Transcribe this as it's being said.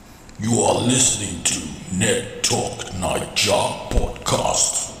You are listening to Net Talk Niger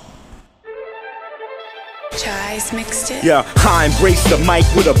Podcast. Chai's mixed it. Yeah, I embrace the mic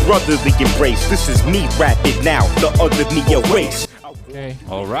with a brotherly embrace. This is me rapping now, the other me erase. Okay.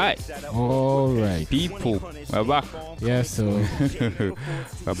 All right, people, we're back. Yeah, so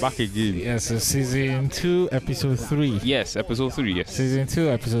We're back again. so season 2, episode 3. Yes, episode 3. Yes. Season 2,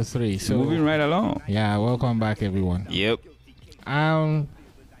 episode 3. So Moving right along. yeah, welcome back everyone. Yep.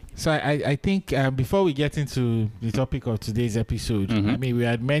 So I think before we get into the topic of today's episode, I mean, we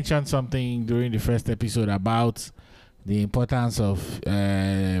had mentioned something during the first episode about the importance of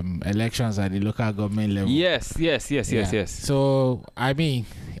elections at the local government level. Yes. So I mean,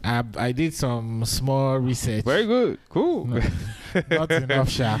 I did some small research. Very good. Cool. No, not enough,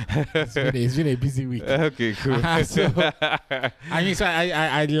 Sha. It's been a busy week. Okay, cool. So, I mean, so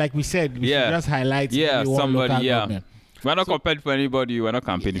I like we said, we should just highlight maybe one somebody. local Yeah. government. We're not comparing for anybody. We're not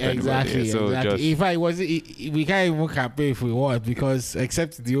campaigning for Exactly. anybody. So Exactly. just We can't even campaign if we want, because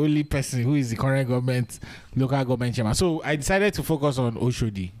except the only person who is the current local government chairman. So I decided to focus on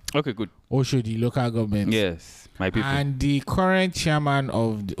Oshodi, okay, good. local government. Yes, my people. And the current chairman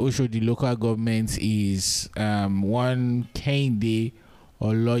of the Oshodi local government is one Kehinde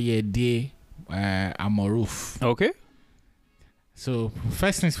Oloyede Amoruf. Okay. So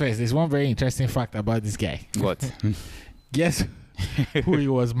first things first, there's one very interesting fact about this guy. What? Guess who he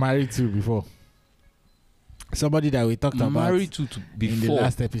was married to before? Somebody that we talked about Married to in before. the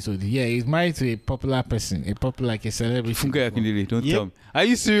last episode. Yeah, he's married to a popular person, like a celebrity. Funke Akindele, don't Yep. tell me. Are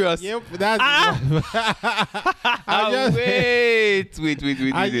you serious? Yep, that's Wait.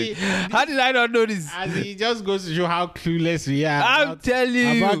 I mean, How did I not know this? as it just goes to show how clueless we are I'm telling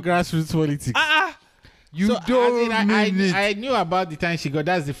you. about grassroots politics. You So, don't as in, mean it. I knew about the time she got.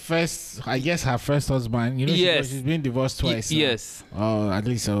 That's the first, I guess, her first husband. You know, Yes. she's been divorced twice. so- Yes. Oh, at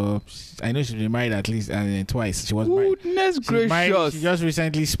least. So I know she's been married at least twice. She was married. Goodness She's married. gracious. She just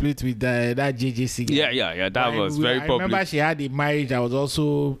recently split with that JJC guy. Yeah. That I- was very I remember public. she had a marriage that was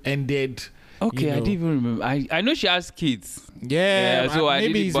also ended. Okay, you I know. didn't even remember. I know she has kids. Yeah, so I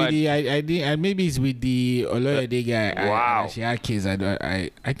maybe didn't- it's but- with the I did, and maybe it's with the Oloyede guy. Wow. She had kids. I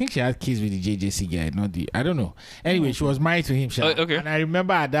think she had kids with the JJC guy, not the. I don't know. Anyway, she was married to him. Sha. Okay. And I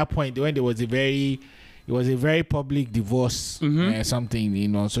remember at that point when there was a very public divorce,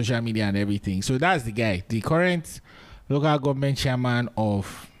 something on social media and everything. So that's the guy, the current local government chairman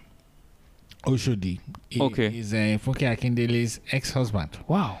of Oshodi. Okay. Is Funke Akindele's ex-husband.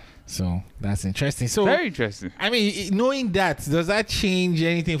 Wow. So that's interesting. So Very interesting. I mean, knowing that, does that change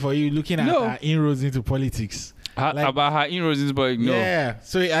anything for you looking at No. her inroads into politics? Like- About her inroads into politics, no. Yeah.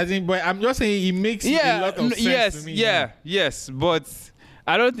 So as in, but I'm just saying it makes a lot of sense yes, to me. yes, but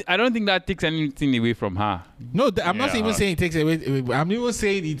I don't think that takes anything away from her. No, I'm not Yeah. even saying it takes away. I'm even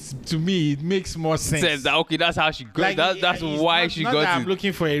saying it's, to me, it makes more sense. Says that okay, that's how she got. Like, that's it's why not, she not got that I'm it.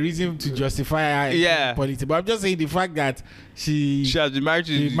 looking for a reason to justify her Yeah. politics, but I'm just saying the fact that she She has been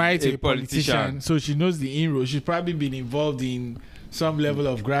married to a politician, so she knows the inroads. She's probably been involved in some level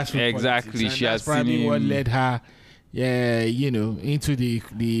of grassroots Exactly, politics, and she that's has seen probably what him. led her, into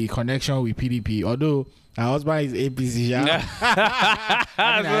the connection with PDP. Although her husband is APC,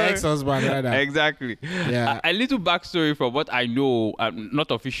 I mean, her ex-husband rather. Exactly. Yeah. A little backstory from what I know,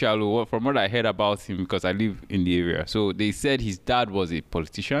 not official, or from what I heard about him because I live in the area. So they said his dad was a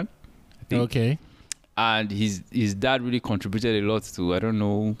politician, I think, Okay. and his dad really contributed a lot to I don't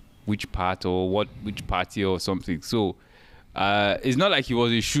know which part or which party or something. So it's not like he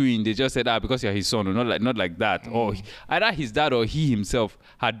was a shoo-in. They just said because you're his son, or not like that. Or either his dad or he himself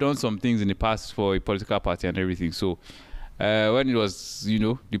had done some things in the past for a political party and everything. So when it was,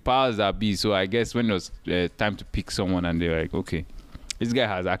 the powers that be. So I guess when it was time to pick someone, and they were like, okay, this guy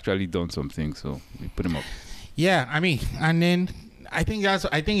has actually done something, so we put him up. Yeah, I mean, and then I think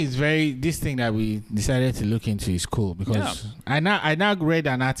it's very, this thing that we decided to look into is cool because I now read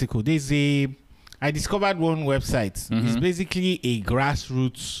an article. I discovered one website. It's basically a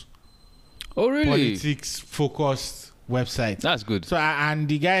grassroots Oh, really? politics focused website. That's good. So and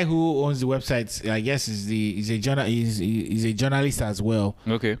the guy who owns the website, I guess, is a journalist as well.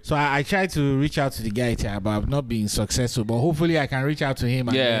 Okay. So I tried to reach out to the guy, but I've not been successful. But hopefully I can reach out to him.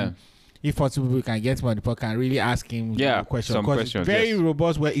 And then, if possible, we can get him on the podcast and really ask him questions. some questions. It's very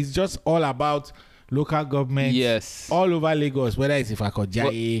robust. Where it's just all about local government. Yes. All over Lagos, whether it's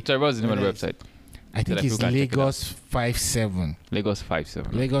Ifakojaye. Sorry, what's the name of the whether website? I think That it's people can check it out. Lagos 57. Lagos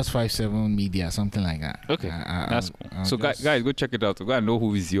 57. Lagos 57 Media, something like that. Okay, that's cool. I'll So just- guys, go check it out. Go and know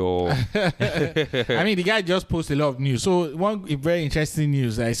who is your. I mean, the guy just posted a lot of news. So one very interesting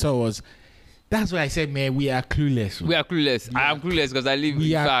news I saw was That's why I said, man, we are clueless. We are clueless. I am clueless because I live.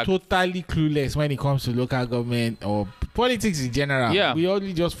 We in are fact, totally clueless when it comes to local government or politics in general. Yeah. We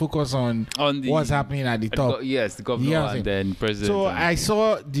only just focus on what's happening at the top. Yes, the governor and then president. So I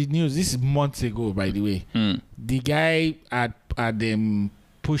saw the news. This is months ago, by the way. The guy had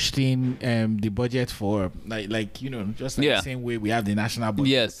pushed in the budget for like just like the same way we have the national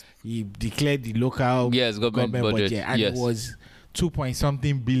budget. Yes. He declared the local government budget, and it was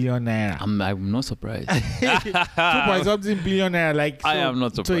 2-point-something billion naira. I'm not surprised. 2-point-something billion naira. Like, so, I am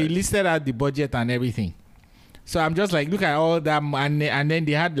not surprised. So he listed out the budget and everything. So I'm just like, look at all that, and then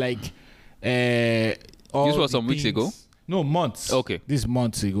they had like all this was some weeks ago. No, months. Okay. This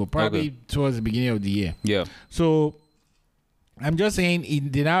months ago, probably towards the beginning of the year. Yeah. So I'm just saying,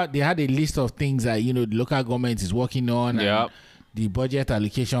 they had a list of things that the local government is working on. Yeah. And the budget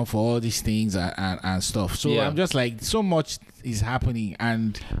allocation for all these things and stuff. So I'm just like, so much is happening,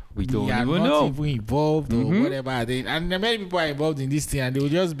 and we don't are even not know. even involved or whatever. And many people are involved in this thing, and they will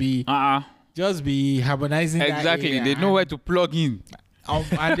just be harmonizing. Exactly. That They know where to plug in.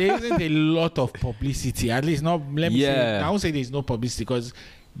 And there isn't a lot of publicity. At least not. Let me say. I won't say there's no publicity because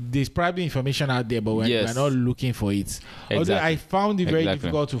there's probably information out there, but we're not looking for it. Exactly. Although I found it very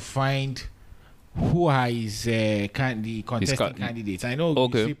difficult to find who are his the contesting candidates. I know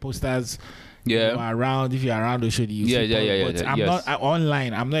you see posters around. If you're around Oshodi, you see but I'm not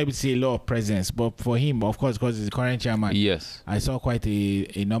online. I'm not able to see a lot of presence. But for him, of course, because he's the current chairman, I saw quite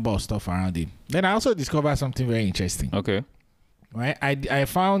a number of stuff around him. Then I also discovered something very interesting. Okay. Right? I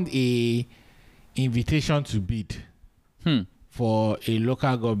found a invitation to bid for a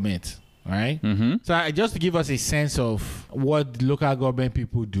local government. Right. So just to give us a sense of what local government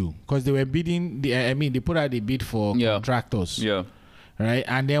people do, because they were bidding. They put out a bid for contractors. Yeah. Right.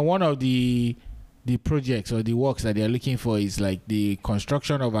 And then one of the projects or the works that they are looking for is like the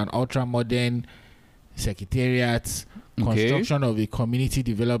construction of an ultra modern secretariat, construction of a community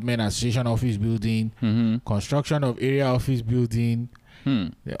development association office building, construction of area office building.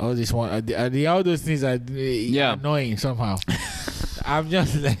 All this one, all those things are annoying somehow. I'm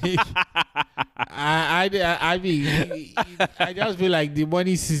just like, I just feel like the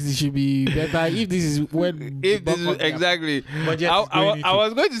money system should be better. If this is when, exactly. I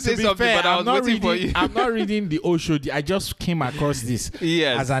was going to say something, but I was waiting for you. I'm not reading the Oshodi. I just came across this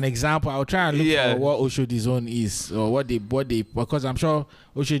as an example. I'll try and look for what Oshodi's own is or what they because I'm sure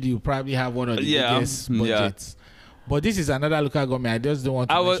Oshodi will probably have one of the biggest budgets. But this is another local government. I just don't want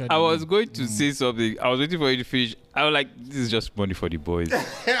to mention I was going to say something. I was waiting for you to finish. I was like, this is just money for the boys.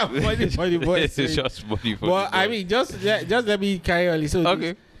 Money for the boys. It's just money for the boys. Well, I mean, just let me carry on.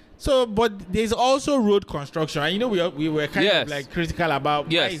 But there's also road construction. And we were kind of like critical about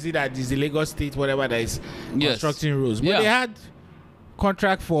why is it that it's the Lagos State, whatever, that is constructing roads. But they had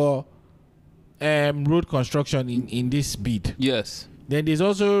contract for road construction in this bid. Yes. Then there's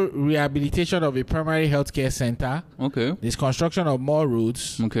also rehabilitation of a primary healthcare center. Okay. There's construction of more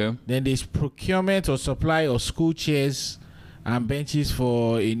roads. Okay. Then there's procurement or supply of school chairs and benches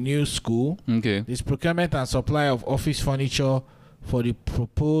for a new school. Okay. There's procurement and supply of office furniture for a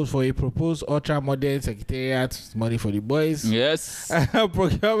proposed ultra modern secretariat. Money for the boys. Yes.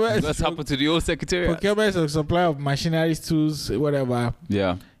 Procurement. What's happened to the old secretariat? Procurement and supply of machinery, tools, whatever.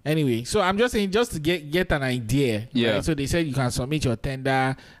 Yeah. Anyway, so I'm just saying, just to get an idea. Yeah. Right? So they said you can submit your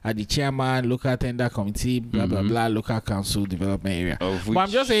tender at the chairman, local tender committee, blah blah blah, local council development area. But I'm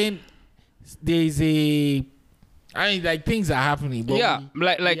just saying, there's like things are happening. But we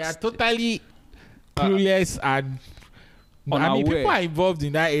are totally clueless and people are involved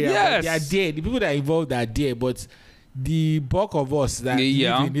in that area. Yes. They are there. The people that are involved are there, but the bulk of us that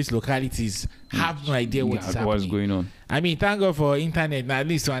live in these localities have no idea what's happening. What's going on? I mean, thank God for internet. Now, at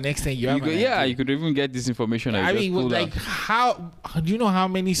least to an extent, you could even get this information. I mean, like, how do you know how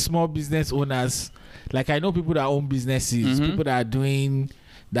many small business owners? Like, I know people that own businesses, people that are doing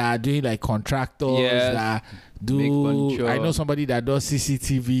like contractors that do. I know somebody that does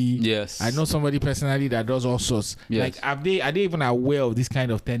CCTV. Yes. I know somebody personally that does all sorts. Yes. Like, are they even aware of this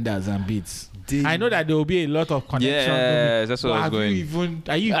kind of tenders and bids? I know that there will be a lot of connection. Yes, that's what I was going.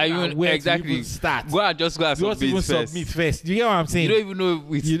 Are you even aware to even start? Go and submit first. Do you get what I'm saying? You don't even know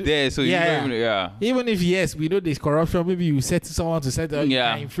it's there, so you don't even. Even if we know there's corruption, maybe you set someone to set up,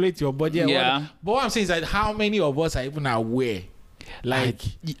 inflate your budget. Yeah. But what I'm saying is that how many of us are even aware? Like,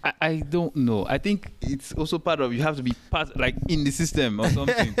 I don't know. I think it's also part of, you have to be part, like, in the system or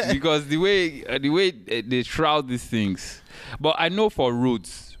something. Because the way they shroud these things. But I know for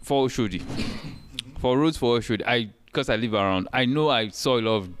roads, for Oshodi, because I live around, I know I saw a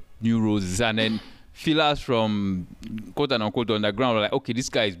lot of new roads, and then fillers from quote and unquote underground were like, okay, this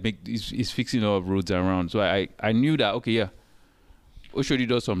guy is fixing a lot of roads around. So I knew that, okay, yeah, Oshodi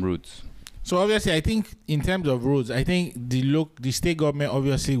does some roads. So obviously, I think in terms of roads, I think the state government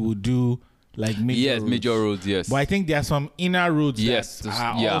obviously would do like major roads, yes. But I think there are some inner roads that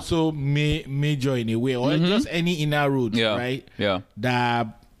are also major in a way, or just any inner roads, right? Yeah.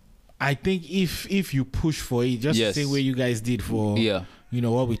 That I think if you push for it, just the same way you guys did for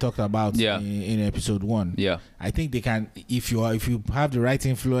what we talked about in episode 1. Yeah. I think they can, if you have the right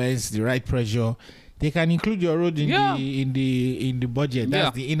influence, the right pressure, they can include your road in the budget.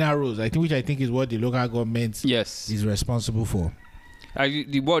 That's the inner roads. Which I think is what the local government is responsible for.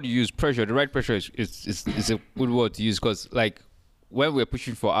 The word you use, pressure, the right pressure is a good word to use, because like when we're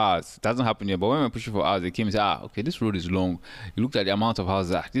pushing for ours, it doesn't happen here, but when we're pushing for ours, they came and said, okay, this road is long. You looked at the amount of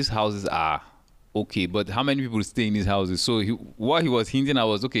houses. These houses are okay, but how many people stay in these houses? So what he was hinting at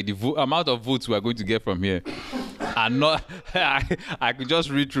was, okay, the amount of votes we are going to get from here are not, I could just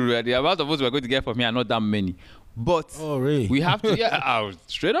read through it. The amount of votes we are going to get from here are not that many. But we have to,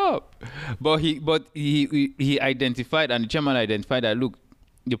 straight up. But he identified, and the chairman identified that, look,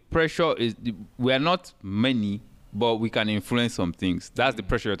 the pressure is, we are not many, but we can influence some things. That's the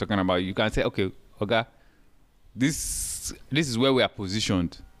pressure you're talking about. You can say, okay, this is where we are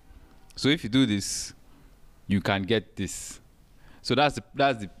positioned. So if you do this, you can get this. So that's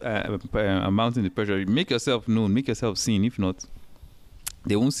the mounting the pressure. Make yourself known, make yourself seen. If not,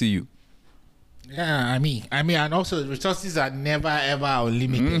 they won't see you. Yeah, I mean, and also resources are never ever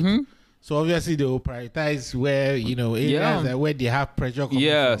unlimited. So obviously they will prioritize where areas where they have pressure coming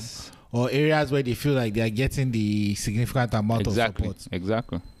from, or areas where they feel like they are getting the significant amount of support.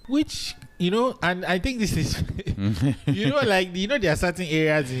 Exactly. Which and I think this is there are certain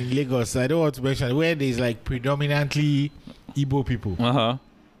areas in Lagos, I don't want to mention, where there's like predominantly Igbo people.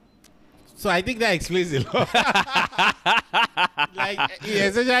 So I think that explains a lot.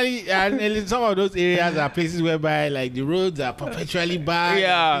 Especially, and in some of those areas are places whereby like the roads are perpetually bad,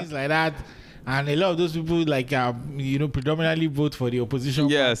 and things like that, and a lot of those people predominantly vote for the opposition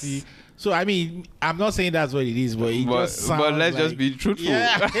party. So I mean, I'm not saying that's what it is, but just sounds but let's just be truthful.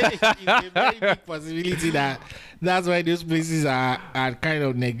 Yeah, it's a very big possibility that's why those places are kind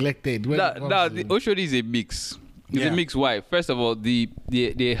of neglected. The Oshodi is a mix. It's a mix. Why? First of all, they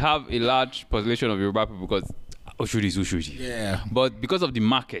have a large population of Yoruba people, because Oshodi is Oshodi. Yeah. But because of the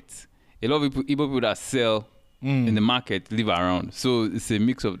market, a lot of people that sell in the market live around. So it's a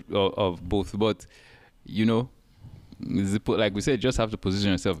mix of both. But like we said, just have to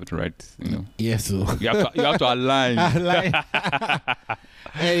position yourself with the right. Yes. So you have to align.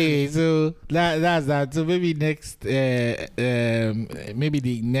 Anyway, so that's that. So maybe next, maybe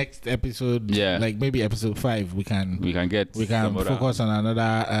the next episode, like maybe episode 5, we can focus on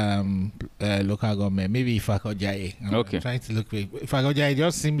another local government. Maybe Ifakojaye. I'm trying to look. Ifakojaye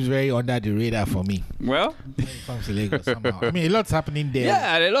just seems very under the radar for me. Well, when it comes to Lagos somehow. I mean, a lot's happening there.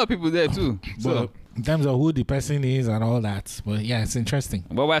 Yeah, and a lot of people there too. So in terms of who the person is and all that, but yeah, it's interesting.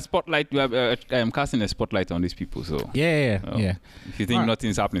 But we have casting a spotlight on these people. So yeah. If you think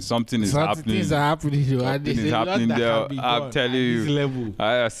nothing's happening, something is happening. Things are happening. Something is happening there. I'm telling you. Level.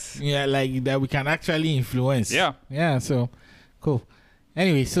 Yes. Yeah, like that we can actually influence. Yeah. So cool.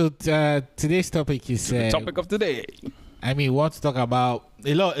 Anyway, so today's topic is the topic of today. I mean, we want to talk about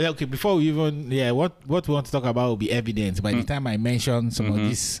a lot. Okay, before we even what we want to talk about will be evidence. By the time I mention some of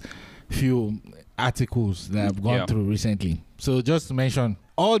these few articles that I've gone through recently. So just to mention,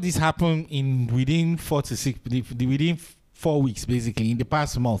 all this happened within 4 to 6 within 4 weeks, basically, in the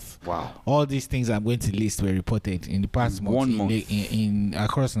past month. Wow! All these things I'm going to list were reported in the past month. 1 month in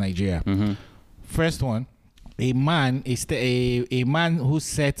across Nigeria. First one, a man who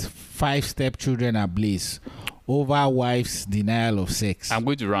set 5 stepchildren ablaze over wife's denial of sex. I'm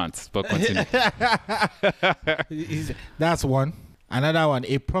going to rant, but continue. That's one. Another one,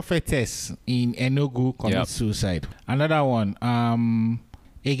 a prophetess in Enugu commits suicide. Another one,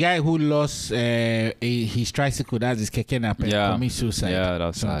 a guy who lost his tricycle, that's his keke napep, commits suicide. Yeah,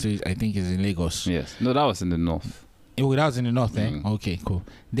 that's sad. I think it's in Lagos. Yes. No, that was in the north. Oh, that was in the north, Okay, cool.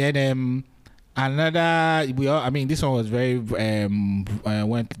 Then this one was very went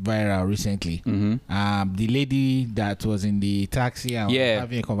viral recently. The lady that was in the taxi and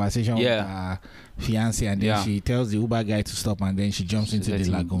having a conversation with her fiance, and then she tells the Uber guy to stop, and then she jumps into the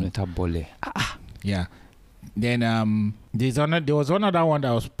lagoon. Yeah. Then there was another one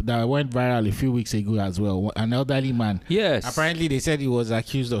that went viral a few weeks ago as well. An elderly man. Yes. Apparently they said he was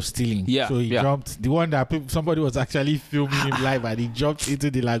accused of stealing. Yeah. So he jumped. The one that somebody was actually filming him live, and he jumped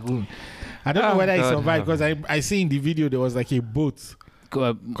into the lagoon. I don't know whether he survived, because I see in the video there was like a boat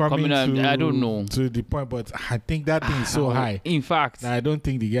coming out, I don't know. to the point, but I think that thing is so high. In fact, that I don't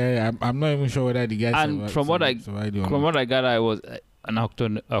think the guy. I'm not even sure whether the guy. and from what I got, I was an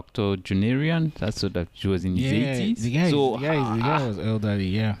octogenarian. That's so that she was in his 80s. The guy, so the guy was elderly.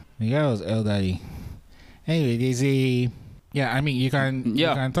 Yeah, the guy was elderly. Anyway, there's a. Yeah, I mean, you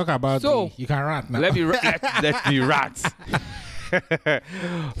can talk about. So, you can rant now. let me rant.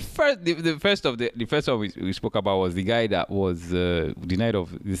 First, the first one we spoke about was the guy that was the night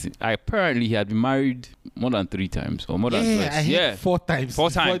of this. Apparently, he had been married more than 3 times or more than twice. Yeah, 4 times. 4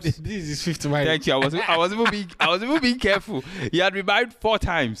 times. This is his 5th marriage. Thank you. I was even being careful. He had been married 4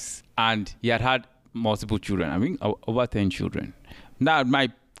 times and he had multiple children. I mean, over 10 children. Now, my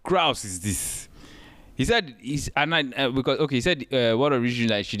grouse is this. He said he said what originally,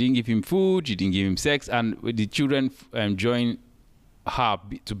 like, she didn't give him food, she didn't give him sex, and the children joined her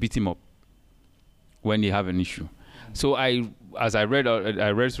to beat him up when they have an issue. So as I read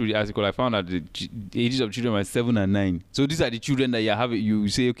through the article, I found out the ages of children were 7 and 9. So these are the children that you have. You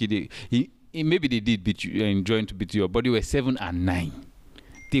say, okay, maybe they did beat you and join to beat you up, but they were 7 and 9.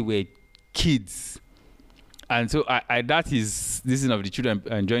 They were kids. And so that is this thing of the children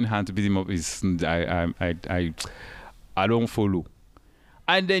joining hands to beat him up is I don't follow.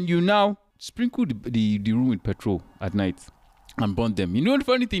 And then you now sprinkle the room with petrol at night and burn them. You know the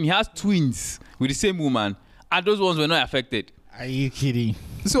funny thing, he has twins with the same woman, and those ones were not affected. Are you kidding?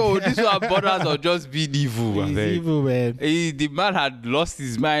 So these were brothers or just being evil. He's evil, man. The man had lost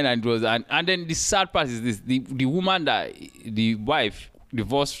his mind and then the sad part is this: the woman that the wife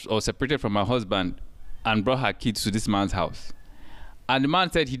divorced or separated from her husband and brought her kids to this man's house, and the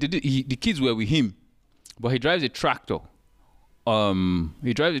man said the kids were with him, but he drives a tractor.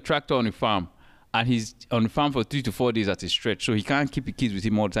 He drives a tractor on a farm, and he's on the farm for 3 to 4 days at a stretch, so he can't keep the kids with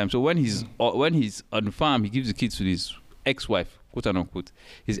him all the time. So when he's on the farm, he gives the kids to his ex-wife, quote unquote,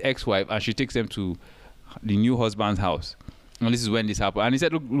 his ex-wife, and she takes them to the new husband's house. And this is when this happened. And he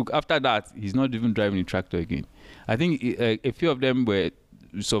said, look, after that, he's not even driving the tractor again. I think a few of them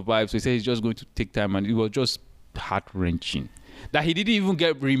survived, so he said he's just going to take time, and it was just heart-wrenching that he didn't even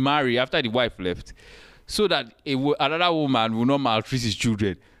get remarried after the wife left, so that another woman will not maltreat his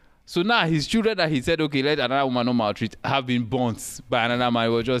children. So now his children that he said, okay, let another woman not maltreat, have been burnt by another man. It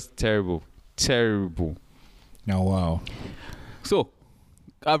was just terrible. Terrible. Oh, wow. So,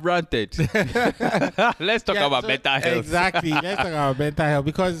 I've ranted. Let's talk about mental health. Exactly. Let's talk about mental health,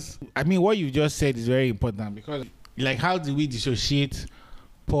 because, I mean, what you just said is very important, because, like, how do we dissociate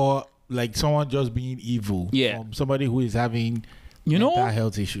for, like, someone just being evil from somebody who is having mental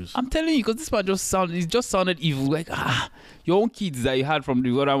health issues? I'm telling you, because this man just sounded evil. Like, your own kids that you had from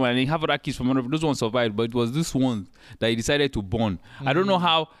the other one, and you have other kids from one of those ones survived, but it was this one that he decided to burn. I don't know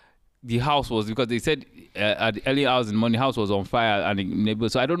how the house was, because they said at the early hours in the morning, the house was on fire and the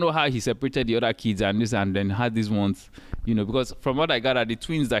neighbors. So I don't know how he separated the other kids and then had these ones, because from what I gather, the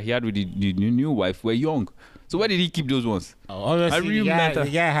twins that he had with the new wife were young. So where did he keep those ones? Obviously, the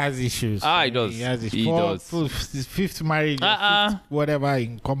guy has issues. He does. He has He does. His 5th marriage, 5th whatever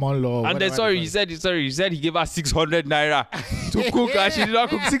in common law. And then he said he gave her 600 naira to cook, and she did not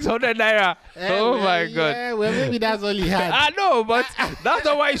cook 600 naira. My God. Yeah, well, maybe that's all he had. I know, but that's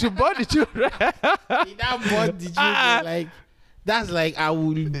not why he should burn the children. He now burned the children. Like, that's like, I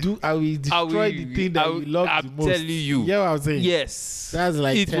will destroy the thing that you love the most. I'm telling you. Yeah, what I'm saying? Yes. That's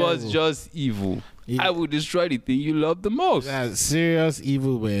like it terrible. was just evil. I will destroy the thing you love the most. That's serious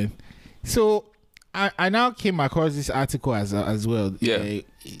evil, man. So I now came across this article as well. Yeah.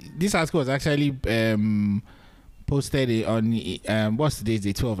 This article was actually posted on what's today's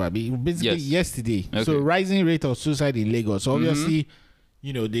day 12? I mean, basically yesterday. Okay. So rising rate of suicide in Lagos. So obviously,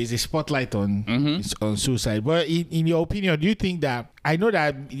 there's a spotlight on suicide. But in your opinion, do you think that, I know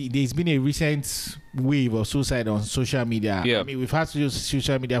that there's been a recent wave of suicide on social media. Yeah. I mean, we've had to use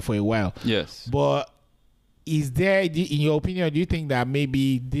social media for a while. Yes. But is there, in your opinion, do you think that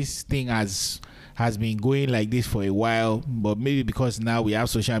maybe this thing has been going like this for a while, but maybe because now we have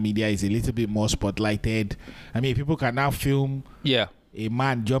social media, is a little bit more spotlighted? I mean, people can now film a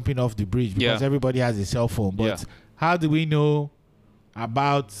man jumping off the bridge because everybody has a cell phone. But how do we know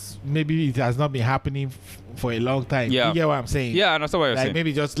about, maybe it has not been happening for a long time? You get what I'm saying? Yeah, I understand what you're saying.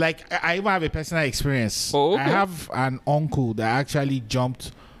 Maybe just like, I even have a personal experience. Oh, okay. I have an uncle that actually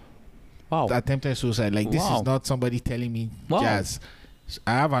jumped, attempted suicide. Like, this is not somebody telling me jazz.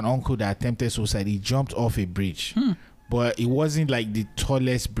 I have an uncle that attempted suicide. He jumped off a bridge, but it wasn't like the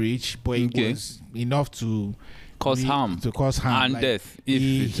tallest bridge, but it was enough to cause harm and like, death.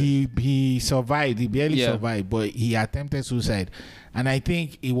 He survived. He barely survived, but he attempted suicide. And I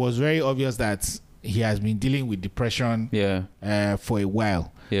think it was very obvious that he has been dealing with depression for a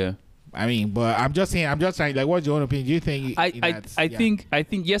while. Yeah. I mean, but I'm just saying, like, what's your own opinion? Do you think? I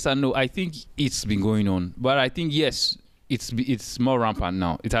think yes and no. I think it's been going on, but I think yes, it's more rampant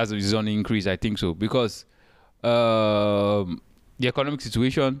now. It's on the increase. I think so because the economic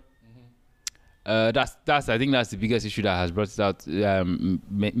situation. That's I think that's the biggest issue that has brought it out,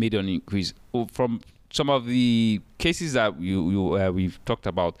 made an increase from some of the cases that we've talked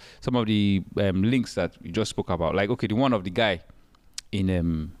about. Some of the links that we just spoke about, like the one of the guy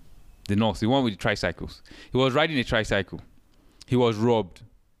in the north, the one with the tricycles. He was riding a tricycle. He was robbed.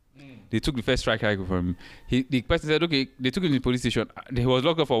 They took the first tricycle from him. The person said, okay, they took him to the police station. He was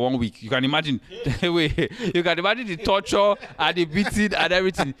locked up for 1 week. You can imagine the torture and the beating and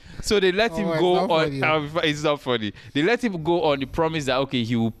everything. So they let him go on. It's not funny. They let him go on the promise that, okay,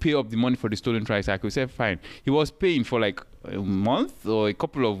 he will pay up the money for the stolen tricycle. He said, fine. He was paying for like a month or a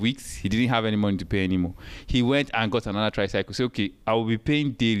couple of weeks. He didn't have any money to pay anymore. He went and got another tricycle. Said, okay, I will be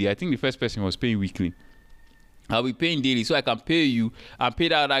paying daily. I think the first person was paying weekly. I'll be paying daily so I can pay you and pay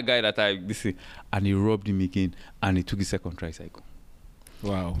that other guy that and he robbed him again and he took his second tricycle.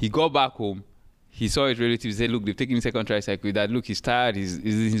 Wow. He got back home. He saw his relatives. He said, look, they've taken his second tricycle. That look, he's tired.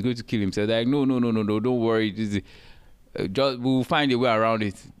 He's going to kill himself. They're like, no, don't worry. We'll find a way around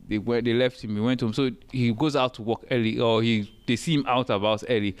it. They left him. He went home. So he goes out to work early, or they see him out about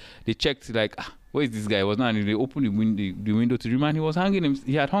early. They checked like, where is this guy? He was not. They opened the window to the man.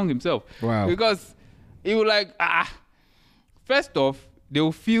 He had hung himself. Wow. Because he was like, first off, they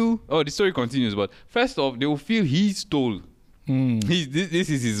will feel, the story continues, but first off, they will feel he stole. This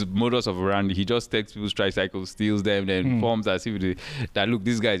is his modus operandi. He just takes people's tricycles, steals them, then forms as if that look,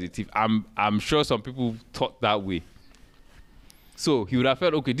 this guy is a thief. I'm sure some people thought that way. So he would have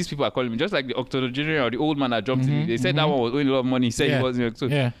felt, okay, these people are calling me, just like the octogenarian or the old man that jumped in. They said that one was owing a lot of money. He said he wasn't.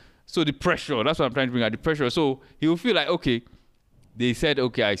 So the pressure, that's what I'm trying to bring out, the pressure. So he will feel like, okay, they said,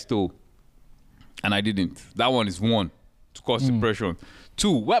 okay, I stole. And I didn't. That one is one, to cause depression.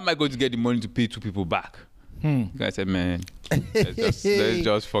 Two, where am I going to get the money to pay two people back? The guy said, man, let's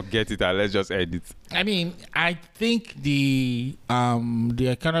just forget it and let's just end it. I mean, I think the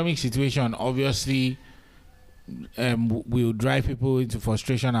economic situation obviously will drive people into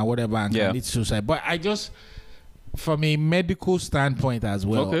frustration and whatever and can lead to suicide. But I just, from a medical standpoint as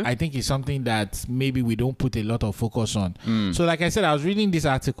well, I think it's something that maybe we don't put a lot of focus on. So like I said, I was reading this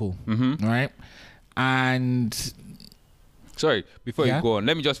article, right? And sorry, before you go on,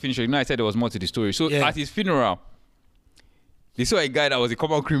 let me just finish. I said there was more to the story. So at his funeral, they saw a guy that was a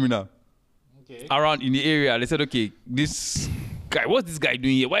common criminal around in the area. They said, okay, this guy, what's this guy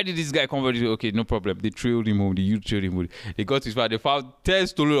doing here? Why did this guy come over? Okay, no problem. They trailed him home. The youth trailed him home. They got to his father. They found 10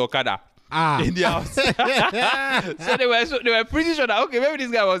 stolen Okada in the house. So they were pretty sure that, okay, maybe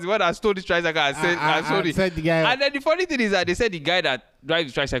this guy was the one that stole this tricycle and sold it. And then the funny thing is that they said the guy that drives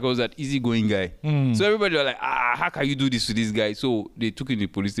the tricycle was that easygoing guy. So everybody was like, how can you do this to this guy? So they took him to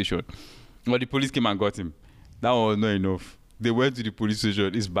the police station. But the police came and got him. That one was not enough. They went to the police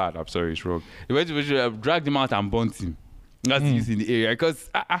station. It's bad. I'm sorry, it's wrong. They went to the police station, dragged him out and burnt him. That's the use in the area. Because,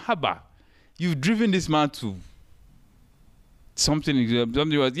 Haba, you've driven this man to something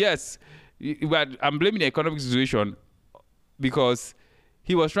was, yes, but I'm blaming the economic situation because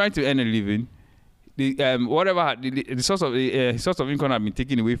he was trying to earn a living. The source of income had been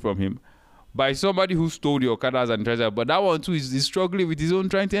taken away from him by somebody who stole the Okadas and treasure. But that one too is struggling with his own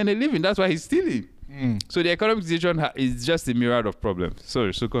trying to earn a living. That's why he's stealing. So the economic situation is just a myriad of problems.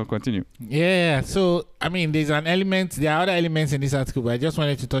 Sorry, so continue. Yeah, so I mean, there are other elements in this article, but I just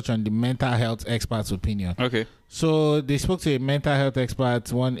wanted to touch on the mental health expert's opinion. Okay. So they spoke to a mental health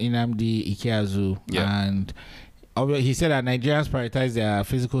expert, one Nnamdi Ikeazu, and he said that Nigerians prioritize their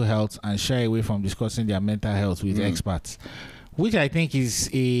physical health and shy away from discussing their mental health with experts, which I think is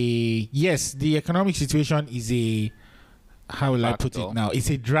the economic situation is a, how will I put it now? It's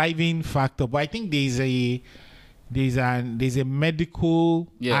a driving factor, but I think there's a medical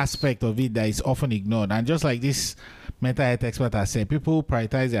aspect of it that is often ignored. And just like this mental health expert has said, people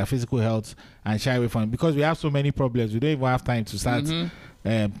prioritize their physical health and shy away from it because we have so many problems. We don't even have time to start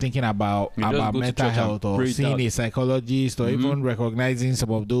thinking about mental health or seeing a psychologist or even recognizing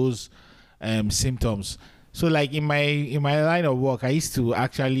some of those symptoms. So like in my line of work, I used to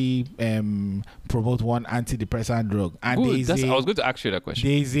actually promote one antidepressant drug. And I was going to ask you that question.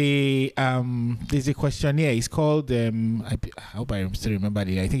 There's a questionnaire. It's called I hope I still remember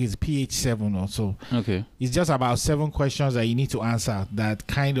it. I think it's PH7 or so. Okay. It's just about 7 questions that you need to answer that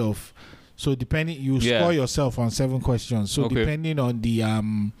kind of, so depending, you score yourself on 7 questions. So depending on the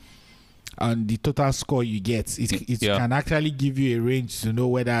on the total score you get. It can actually give you a range to know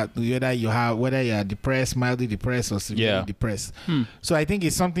whether you are depressed, mildly depressed, or severely depressed. So I think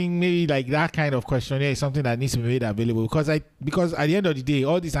it's something maybe like that kind of questionnaire is something that needs to be made available because at the end of the day,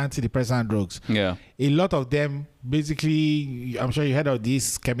 all these antidepressant drugs, a lot of them basically, I'm sure you heard of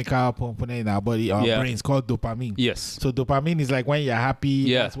this chemical component in our body, our brains called dopamine. Yes. So dopamine is like when you're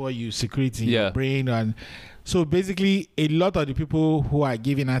happy, that's what you secrete in your brain. And so basically, a lot of the people who are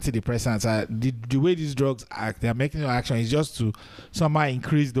giving antidepressants, the way these drugs act, they're making no action is just to somehow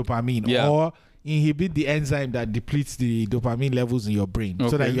increase dopamine or inhibit the enzyme that depletes the dopamine levels in your brain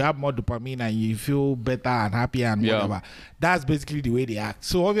so that you have more dopamine and you feel better and happier and whatever. That's basically the way they act.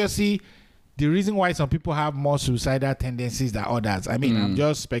 So obviously, the reason why some people have more suicidal tendencies than others. I mean, I'm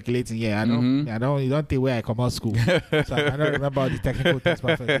just speculating here. You don't think where I come out of school, so I don't remember all the technical things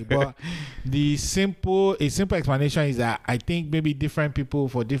perfectly. But a simple explanation is that I think maybe different people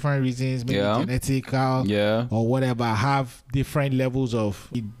for different reasons, maybe genetical or whatever, have different levels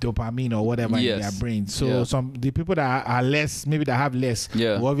of dopamine or whatever in their brain. So the people that are less, maybe that have less,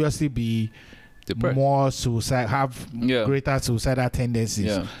 will obviously be depressed, more greater suicidal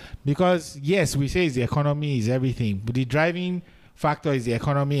tendencies. Because yes, we say the economy is everything, but the driving factor is the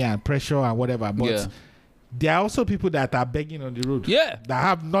economy and pressure and whatever. But there are also people that are begging on the road. That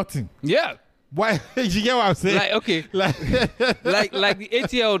have nothing. Why? You get what I'm saying? Like, okay. like the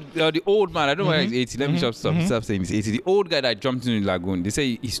 80-year-old, the old man, I don't know why he's 80. Let me stop saying he's 80. The old guy that jumped into the lagoon, they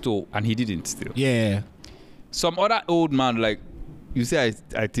say he stole and he didn't steal. Some other old man, like, you say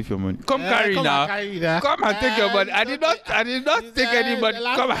I take your money. Come carry now. Come and take your money. I did not take any money.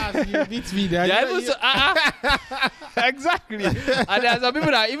 Come on. You beat me there. Exactly. And there are some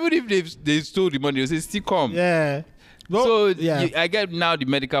people that even if they stole the money, they say still come. Well, I get now the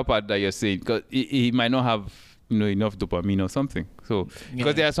medical part that you're saying because he might not have enough dopamine or something. So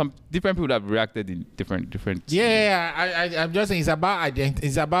because there are some different people that have reacted in different. I'm just saying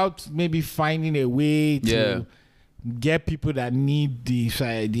it's about maybe finding a way to get people that need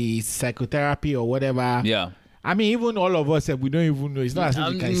the psychotherapy or whatever. I mean, even all of us, we don't even know. It's not as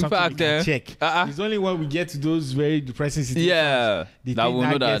if something we can check. It's only when we get to those very depressing situations, the thing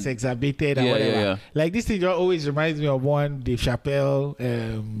that gets exacerbated and whatever. Like this thing always reminds me of one Dave Chappelle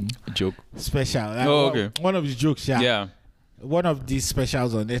joke special. One of his jokes, one of these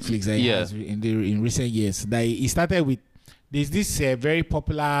specials on Netflix that he has in recent years. That he started with. There's this very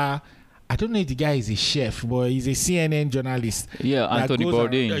popular. I don't know if the guy is a chef, but he's a CNN journalist. Anthony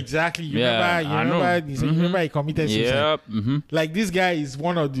Bourdain. Exactly. You remember he committed suicide. Like this guy is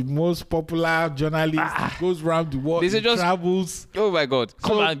one of the most popular journalists. He goes around the world. He travels. Oh my God!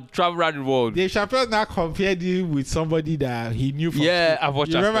 Come and travel around the world. Dave Chappelle now compared him with somebody that he knew from. I've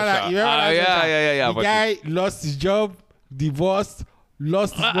watched that. You remember that? The guy lost his job, divorced.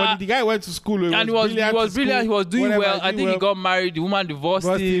 Lost his money. The guy went to school. And he was brilliant. He was doing well. I think he got married. The woman divorced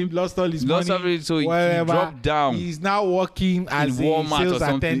him. Lost all his money. So he dropped down. He's now working as a sales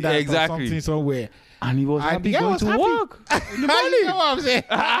attendant or something somewhere. And he was happy going to work. In the morning. You know what I'm saying?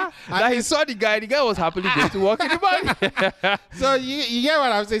 That he saw the guy was happily going to work in the morning. So you get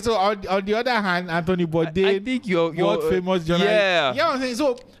what I'm saying? So on the other hand, Anthony Bourdain, I think you're famous journalist. You know what I'm saying?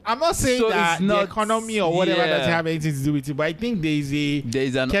 So I'm not saying that the economy or whatever doesn't have anything to do with it, but I think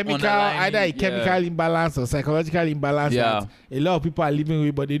there's an chemical, either a chemical imbalance or psychological imbalance that a lot of people are living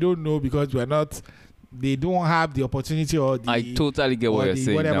with, but they don't know because they don't have the opportunity or the. I totally get what you're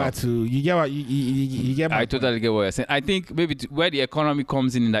saying. Whatever now. You get what you get. I totally get what you're saying. I think maybe where the economy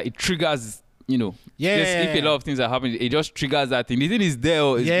comes in that it triggers. If a lot of things are happening, it just triggers that thing. The thing is there,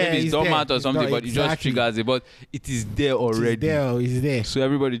 maybe it's dormant or something, but it just triggers it. But it is there already. It's there. So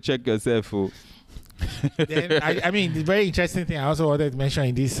everybody check yourself. Then, I mean, the very interesting thing I also wanted to mention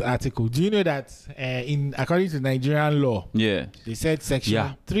in this article. Do you know that according to Nigerian law, they said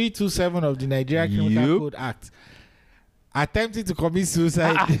section 327 of the Nigerian Criminal Code Act, attempting to commit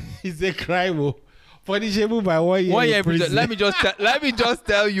suicide is a crime punishable by 1 year in prison. Let me just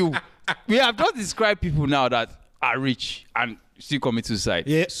tell you. We have just described people now that are rich and still commit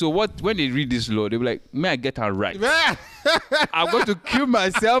suicide. So when they read this law, they'll be like, may I get her right? I'm going to kill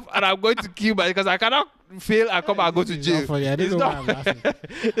myself and I'm going to kill myself because I cannot fail and come and go to jail.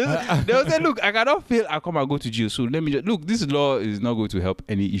 They'll say, look, I cannot fail and come and go to jail. So let me just look, this law is not going to help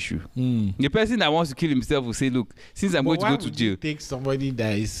any issue. The person that wants to kill himself will say, look, since I'm going to go to jail. Take somebody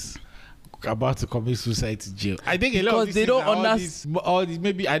that is about to commit suicide to jail. I think a lot of Because these they things don't are understand. all these,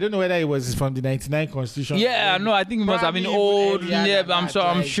 maybe I don't know whether it was from the 99 Constitution. Yeah, no, I think it must have been Probably old. even earlier Yeah, than I'm that, sure.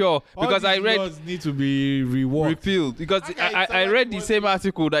 I'm like, sure all because I these read laws need to be reworked. repealed because Okay, I so read like the what- same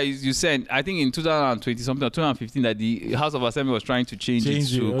article that you sent. I think in 2020 something or 2015 that the House of Assembly was trying to change it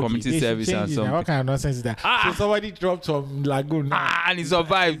to community They should service change and it now. something. What kind of nonsense is that? Ah. So somebody dropped from Lagoon now. And he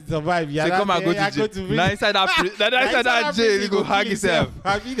survived. Survive. Yeah, So come and go yeah, to jail. visit. Now inside that jail, he go hang himself.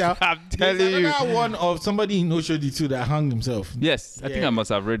 Have you now? I'm telling There's you. another one of somebody in Oshodi too that hung himself. Yes, I think Yeah. I must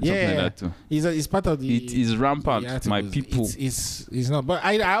have read something like that too. It's part of the. It is rampant, the my articles. people. It's not. But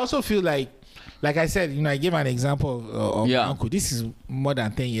I also feel like I said, I gave an example of Yeah. my uncle. This is more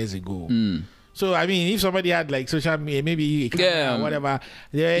than 10 years ago. Mm. So I mean, if somebody had like social media, maybe a camera Yeah. or whatever,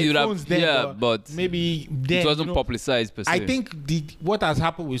 there You'd are have- phones then, yeah, but maybe then It wasn't you know, publicized per se. I think what has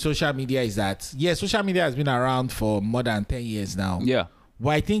happened with social media is that social media has been around for more than 10 years now. Yeah. But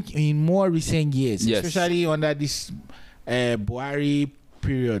I think in more recent years, Yes. especially under this Buhari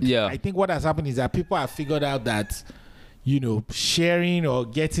period, Yeah. I think what has happened is that people have figured out that sharing or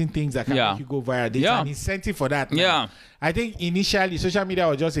getting things that can Yeah. make you go viral, there's Yeah. an incentive for that. now. Yeah. I think initially social media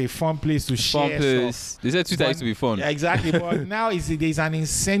was just a fun place to share Fun place. stuff. They said Twitter But- used to be fun. Yeah, exactly. But now there's an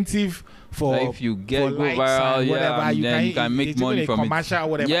incentive for Like if you get for go likes viral, and yeah, whatever, and then you can make it's even money a from it. commercial,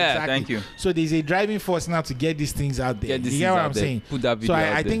 whatever. Yeah, exactly. thank you. So there's a driving force now to get these things out there. Get these you get things what out I'm there. saying? Put that So video out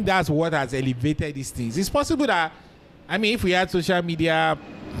I there. think that's what has elevated these things. It's possible that, if we had social media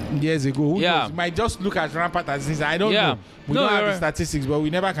years ago, who Yeah. knows? It might just look as rampant as this. I don't Yeah. know. We No, don't have you're the right. statistics, but we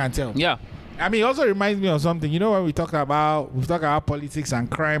never can tell. Yeah. It also reminds me of something. When we talk about politics and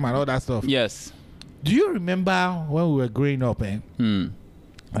crime and all that stuff. Yes. Do you remember when we were growing up, Hmm.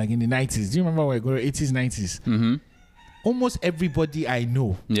 like in the 90s? Do you remember when we were growing 80s, 90s? Mm-hmm. Almost everybody I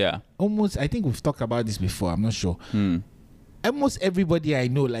know, Yeah. I think we've talked about this before, I'm not sure. Hmm. Almost everybody I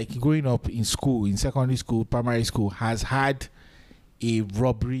know, like growing up in school, in secondary school, primary school, has had a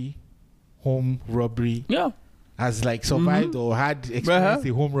robbery, home robbery, Yeah. has like survived or had experienced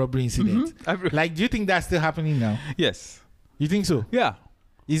a home robbery incident. Like, do you think that's still happening now? Yes. You think so? Yeah.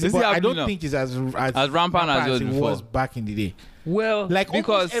 Is Is it, it but I happening don't now? think it's as rampant as it was it was before. back in the day. Well, Like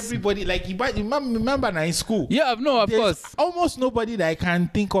because almost everybody, like you remember now in school. yeah, no, of There's course. almost nobody that I can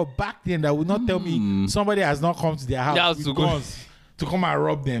think of back then that would not tell me somebody has not come to their house Their house with to go- guns to come and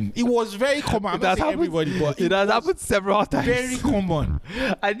rob them. It was very common. I'm It not has saying happened. everybody, but It has was happened several times. very common.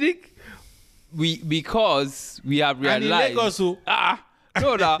 I think because we have And in realized. Lagos, so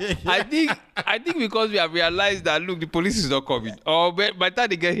No, I think because we have realized that look, the police is not coming. Or by the time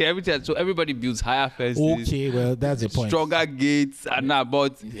they get here, everything. So everybody builds higher fences, okay, well that's the point. stronger gates, and now.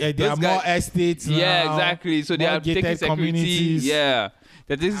 But There those are guys- more estates. yeah, now, exactly. So they more are taking gated security. communities. Yeah,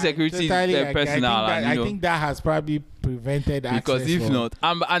 they're taking security Totally, I think personnel, that- and, I you know, think that has probably prevented because access if for- not,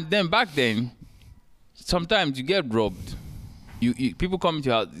 and then back then, sometimes you get robbed. You people come into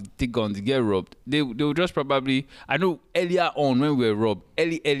your house, take guns, you get robbed. They will just probably. I know earlier on when we were robbed,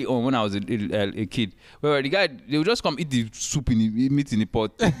 early on when I was a kid, where the guy they will just come eat the soup in the meat in the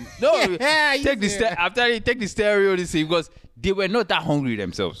pot. No, Yeah, take the yeah. after they take the stereo, this thing, because they were not that hungry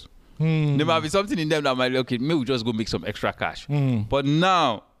themselves. There might be something in them that might okay, maybe we just go make some extra cash. But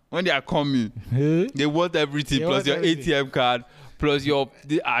now when they are coming, Huh? they want everything They plus want your everything. ATM card plus your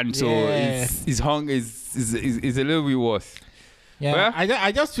and so Yeah. it's a little bit worse. Yeah, Well-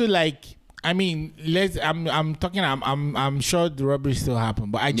 I just feel like I'm sure the robbery still happen,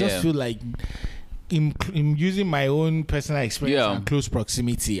 but I just Yeah. feel like in using my own personal experience Yeah. and close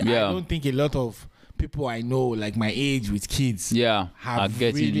proximity, Yeah. I don't think a lot of people I know, like my age with kids, Yeah, have are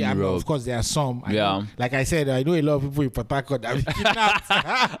getting really. I mean, robbed. of course, there are some. I Yeah. know, like I said, I know a lot of people in Port Harcourt that have been kidnapped.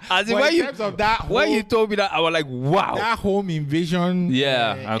 As in But when in you terms of that, when whole- you told me that, I was like, wow. that home invasion,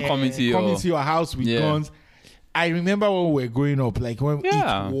 Yeah, and coming to your- house with Yeah. guns. I remember when we were growing up, like when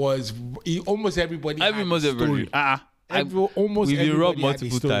Yeah. almost everybody. had Almost a everybody. story. Almost we've been robbed everybody had a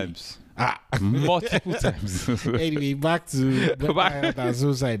multiple story. times. Ah. Multiple times. Anyway, back to the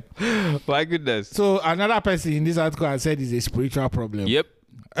suicide. My goodness. So another person in this article has said it's a spiritual problem. Yep.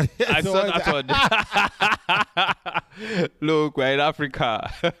 I So saw what's that one. Look, we're in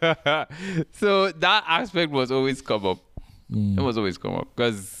Africa. So that aspect was always come up. It was always come up.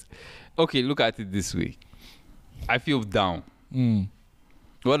 Because, okay, look at it this way. I feel down.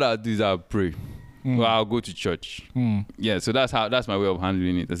 What I'll do is I'll pray. Well, I'll go to church. Yeah, so that's my way of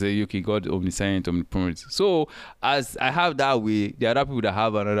handling it. I say, okay, God omniscient, omnipotent. So as I have that way, there are other people that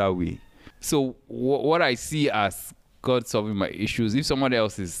have another way. So what I see as God solving my issues, if someone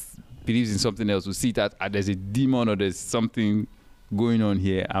else believes in something else, we see that there's a demon or there's something going on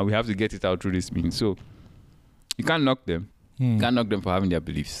here, and we have to get it out through this means. So you can't knock them. Can't knock them for having their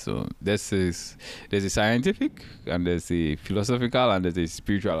beliefs. So there's a scientific and there's a philosophical and there's a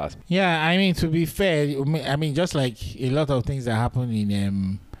spiritual aspect. Yeah, I mean, to be fair, I mean, just like a lot of things that happen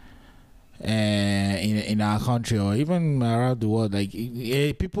in our country or even around the world, like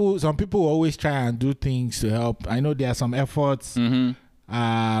some people always try and do things to help. I know there are some efforts,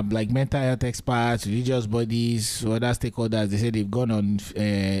 like mental health experts, religious bodies, other stakeholders. They say they've gone on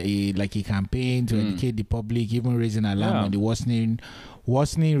a campaign to educate the public, even raising alarm on the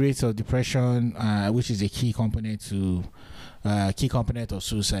worsening rates of depression, which is a key component of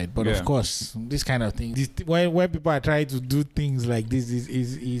suicide. But of course, this kind of thing, when people are trying to do things like this,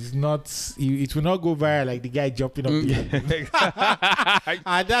 is not, it will not go viral like the guy jumping up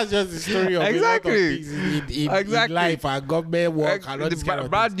and that's just the story of a lot of things in life and government work and all this kind of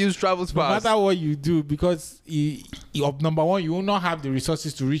bad news travels fast. No matter what you do, because number one, you will not have the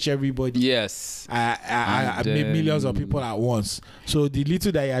resources to reach everybody. Yes. Millions of people at once. So the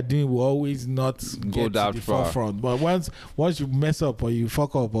little that you are doing will always not go get to the forefront. But once you mess up or you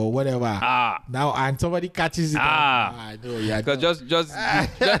fuck up or whatever, now and somebody catches it, I know. Yeah, because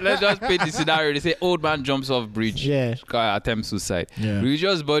let's just paint the scenario. They say old man jumps off bridge, attempts suicide. Yeah.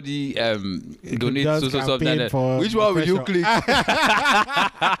 Religious body donates to something. Which one will you click?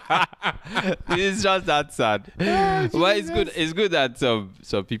 It's just that sad. But it's good that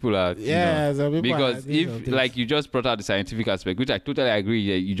some people are some people because if like you just brought out the scientific aspect, which I totally agree.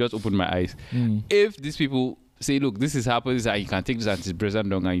 Yeah, you just opened my eyes. If these people say, look, this is happening, and you can take this antidepressant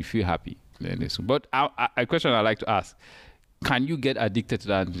drug and you feel happy. But a question I like to ask: can you get addicted to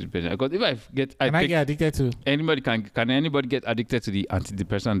the antidepressant? Because if I get addicted to anybody, can anybody get addicted to the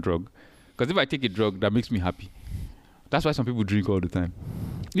antidepressant drug? Because if I take a drug that makes me happy, that's why some people drink all the time.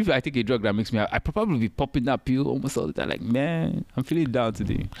 If I take a drug that makes me happy, I probably be popping that pill almost all the time. Like, man, I'm feeling down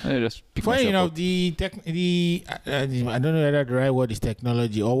today. I just pick myself up. I don't know whether the right word is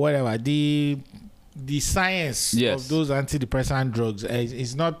technology or whatever. The science of those antidepressant drugs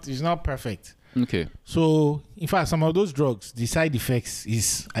is not perfect. Okay. So, in fact, some of those drugs, the side effects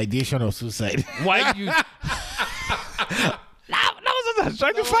is ideation of suicide. Why do you? I was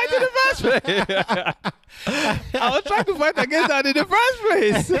trying to fight in the first place. I was trying to fight against that in the first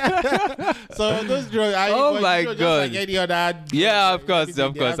place. So those drugs, my God, just like any other drug, of course.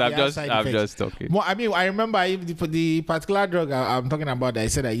 I'm just talking. I mean, I remember the particular drug I'm talking about that I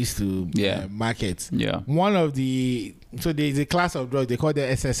said I used to market. Yeah. One of there's a class of drugs, they call them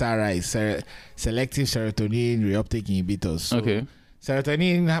SSRIs, selective serotonin reuptake inhibitors. So okay.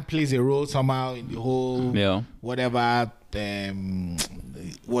 Serotonin plays a role somehow in the whole whatever.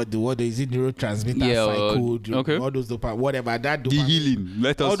 What is it? Neurotransmitter cycle, all those dopamine, whatever that dopamine, the healing,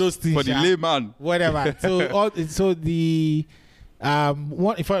 all those things for the layman, whatever. So the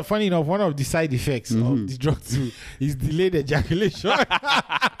funny enough, one of the side effects of the drug too is delayed ejaculation.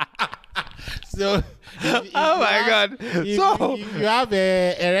 So, if God! So if you have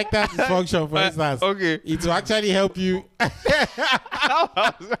erectile dysfunction, for instance, it will actually help you. I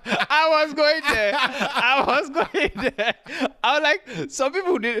was going there. I was like, some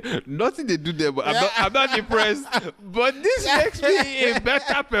people did nothing they do there, but I'm not depressed. But this makes me a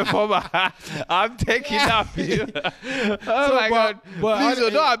better performer. I'm taking that pill. My God! Please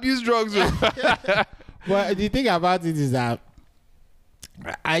don't abuse drugs. But the thing about it is that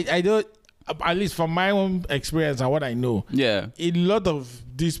I don't. At least from my own experience and what I know, a lot of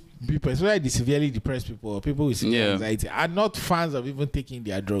these people, especially the severely depressed people or people with severe anxiety, are not fans of even taking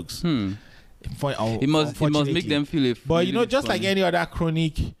their drugs. It must make them feel it. But just like any other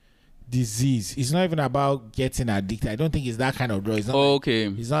chronic disease, it's not even about getting addicted. I don't think it's that kind of drug. It's not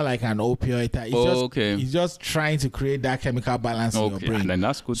it's not like an opioid. It's just trying to create that chemical balance in your brain. And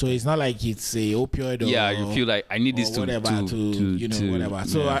that's good. So it's not like it's a opioid. You feel like I need this to whatever.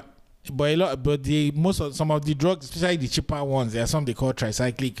 So. Some of the drugs, especially the cheaper ones, there are some they call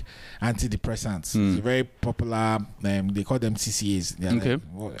tricyclic antidepressants. It's very popular. They call them CCAs.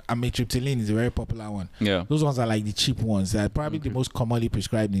 Amitriptyline is a very popular one. Yeah, those ones are like the cheap ones. They're probably the most commonly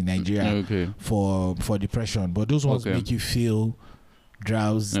prescribed in Nigeria for depression. But those ones make you feel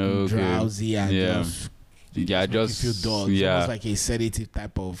drowsy and just you feel dull. It's almost like a sedative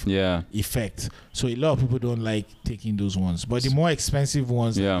type of effect. So a lot of people don't like taking those ones. But the more expensive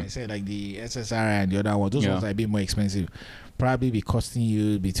ones, like I said, like the SSRI and the other ones, those ones are a bit more expensive. Probably be costing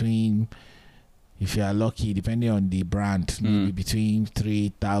you between, if you are lucky, depending on the brand, maybe between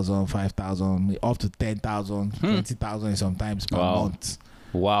 3,000, 5,000, up to 10,000, 20,000 sometimes per month.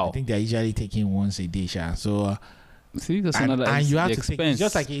 Wow. I think they're usually taking once a day. So See, that's and, another and you have the to take expense. it's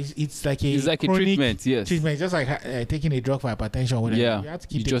just like it's like a It's like a chronic treatment, yes. treatment, just like taking a drug for hypertension or whatever. Yeah, You have to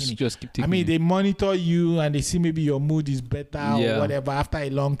keep you taking it. just keep taking I mean, it. they monitor you and they see maybe your mood is better Yeah. or whatever. After a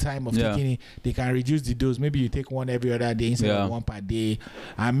long time of Yeah. taking it, they can reduce the dose. Maybe you take one every other day instead Yeah. of one per day.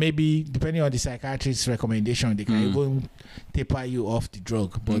 And maybe, depending on the psychiatrist's recommendation, they can even taper you off the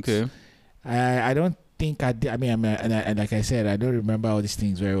drug. But Okay. I don't think like I said, I don't remember all these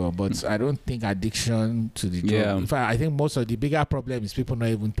things very well, but I don't think addiction to the drug. Yeah. In fact, I think most of the bigger problem is people not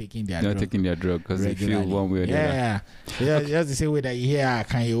even taking their They're drug. taking their drug because they feel regularly. one way or the other. Yeah. Just the same way that you hear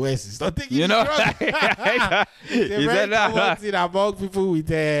Kanye West is not taking You know, the drug. It's a He very said that. common thing among people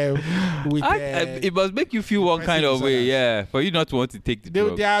with it must make you feel one kind of way, disorders. yeah, for you not to want to take the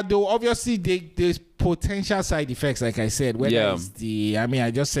drug. they obviously there's potential side effects, like I said. Whether Yeah. it's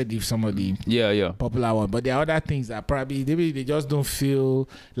I just said some of the Yeah. popular one, but there are other things that probably maybe they just don't feel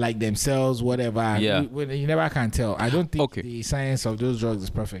like themselves, whatever. Yeah. You never can tell. I don't think Okay. the science of those drugs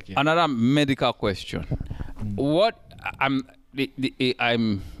is perfect yet. Another medical question. What I'm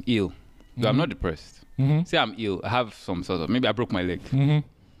ill. I'm not depressed. Say I'm ill. I have some sort of, maybe I broke my leg.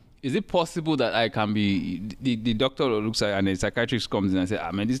 Is it possible that I can be the doctor looks at and the psychiatrist comes in and says,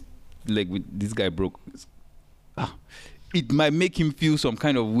 man, this leg with this guy broke. It might make him feel some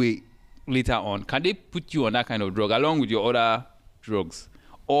kind of way later on. Can they put you on that kind of drug along with your other drugs,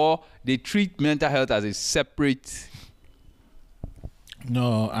 or they treat mental health as a separate?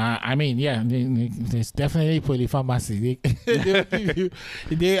 No, I mean, yeah, there's definitely polypharmacy. They'll give you,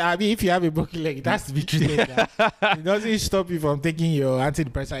 if you have a broken leg, it has to be treated. It doesn't stop you from taking your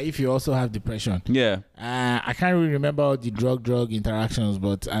antidepressant if you also have depression. Yeah. I can't really remember all the drug interactions,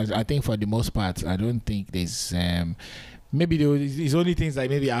 but I think for the most part, I don't think there's maybe it's only things like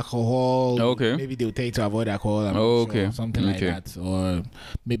maybe alcohol. Okay. Maybe they'll tell you to avoid alcohol. I'm not Okay. sure, something like that, or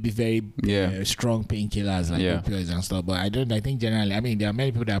maybe very strong painkillers like opioids and stuff. But I think generally, I mean, there are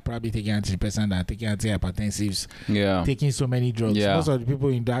many people that are probably taking antidepressants and taking antihypertensives, taking so many drugs. Yeah. Most of the people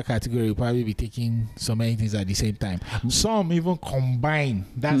in that category will probably be taking so many things at the same time. Some even combine.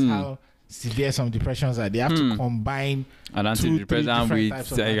 That's how severe some depressions are. They have to combine An 2-3 antidepressant different with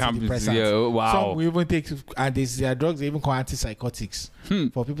types of antidepressants. yeah, wow. Some will even take, and there are drugs they even call antipsychotics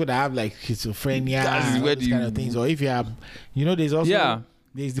for people that have like schizophrenia That is and all where those kind of things. Or if you have, there's also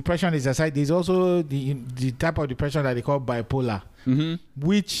there's depression is aside. There's also the type of depression that they call bipolar,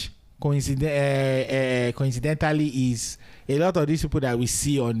 which coincidentally is a lot of these people that we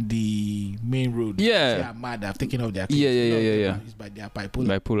see on the main road. They are mad. They've taken off their clothes. Yeah. It's by their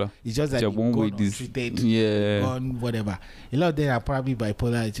bipolar. It's just that It's a they've one-way gone dis- untreated, gone whatever. A lot of them are probably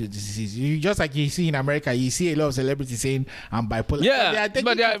bipolar disease. You just like you see in America, you see a lot of celebrities saying I'm bipolar.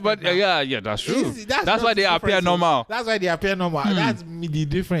 That's true. That's why they the appear difference. normal. That's why they appear normal. That's the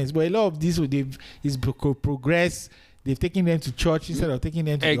difference. But a lot of this is progress. They've taken them to church instead of taking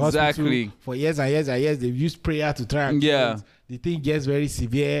them to the hospital for years and years and years. They've used prayer to try and the thing gets very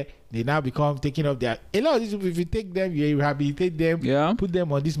severe. They now become taking up their. A lot of these people, if you take them, you rehabilitate them, put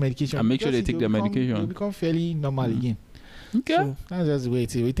them on this medication, and make sure they take their medication. They become fairly normal again. Okay, so that's just the way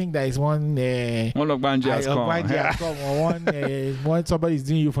it is. We think that is one Ogbanji has come, or one somebody's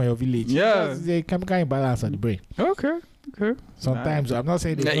doing you from your village. Yeah, it's a chemical imbalance of the brain. Okay. Sometimes I'm not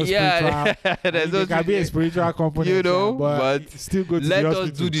saying there's no spiritual. There can be a spiritual component, but still go to the hospital.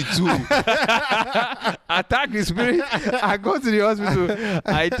 Let us do the two. Attack the spirit and go to the hospital.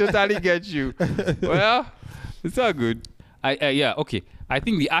 I totally get you. Well, it's all good. Okay. I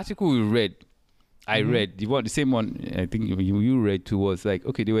think the article we read, the same one I think you read too, was like,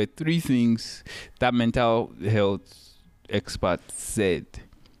 okay, there were 3 things that mental health experts said.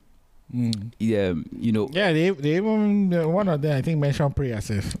 Yeah, they even one of them I think mentioned prayer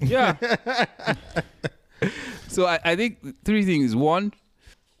safe. Yeah. So I think 3 things. One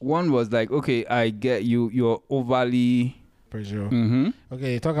was like, okay, I get you're overly pressure.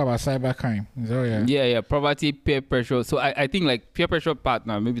 Okay, talk about cybercrime. Yeah, poverty, peer pressure. So I think like peer pressure part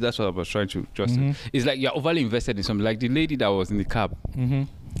now, maybe that's what I was trying to just it's like you're overly invested in something. Like the lady that was in the cab.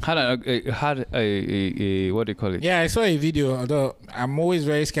 Had a what do you call it? Yeah, I saw a video. Although I'm always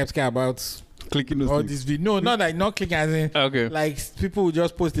very skeptical about clicking those all things. this video. No, not clicking as in like people will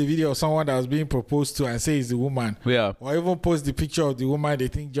just post a video of someone that was being proposed to and say it's the woman. Yeah. Or even post the picture of the woman they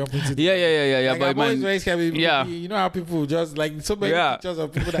think jump into the Yeah. Like, But I'm always very skeptical. Yeah. You know how people just like so many pictures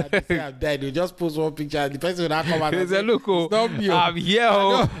of people that they say have died. They just post one picture and the person will not come out and say, look, it's not me. I'm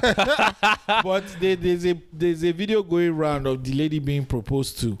here. But there's a video going around of the lady being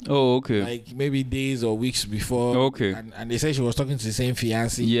proposed to. Oh, okay. Like maybe days or weeks before. Okay. And they said she was talking to the same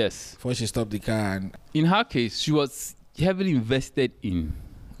fiancé. Yes. Before she stopped the car. And in her case, she was heavily invested in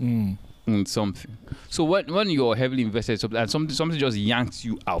in something. So when you're heavily invested in something and something just yanks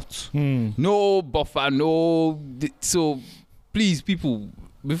you out, no buffer, so please, people,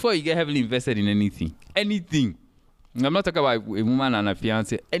 before you get heavily invested in anything, I'm not talking about a woman and a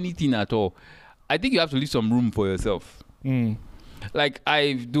fiance, anything at all, I think you have to leave some room for yourself. Like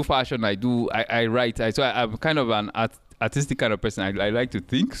I do fashion, I write, so I'm kind of an artistic kind of person. I like to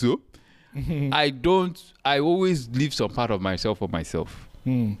think so. I always leave some part of myself for myself.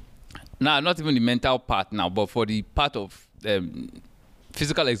 Now, not even the mental part now, but for the part of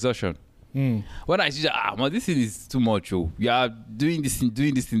physical exhaustion. When I see that, this thing is too much, you are doing this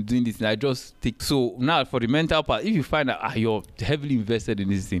thing, I just take. So now for the mental part, if you find that you're heavily invested in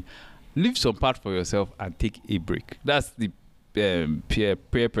this thing, leave some part for yourself and take a break. That's the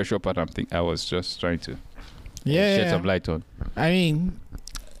peer pressure part I was just trying to shed some light on. I mean,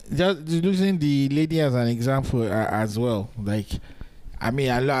 just using the lady as an example as well, like, I mean,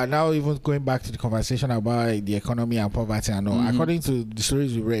 now even going back to the conversation about the economy and poverty and all, according to the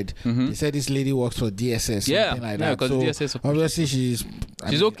stories we read, they said this lady works for DSS, something like that. So DSS, obviously she's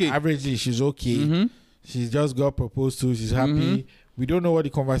okay. Averagely, she's okay. She's just got proposed to. She's happy. We don't know what the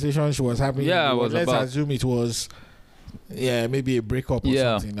conversation she was having. Yeah, let's assume it was, maybe a breakup or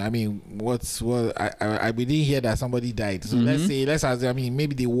something. I mean, I we didn't hear that somebody died. So let's assume. I mean,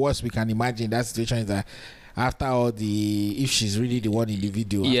 maybe the worst we can imagine that situation is that after all if she's really the one in the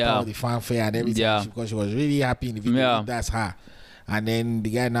video, after all the fanfare and everything, because she was really happy in the video, that's her. And then the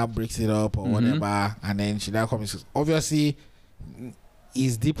guy now breaks it up or whatever, and then she now comes. Obviously,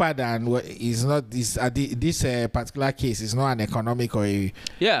 it's deeper than what is not this. This particular case is not an economic or a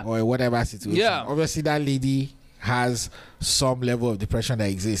whatever situation. Yeah. Obviously, that lady has some level of depression that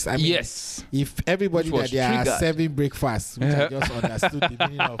exists. I mean, if everybody that they are serving breakfast, which I just understood the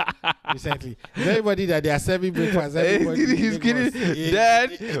meaning of recently, if everybody that they are serving breakfast, everybody he's kidding. Then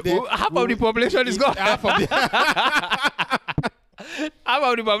half of the population is gone. Half of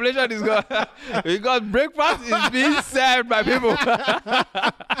the population is gone because breakfast is being served by people.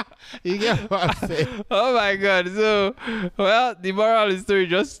 You get what I'm saying? Oh my God! So, well, the moral of the story,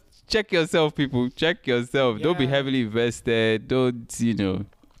 just check yourself, people. Check yourself. Don't be heavily invested. Don't,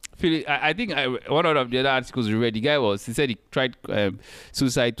 feel it. I think one of the other articles we read, the guy he said he tried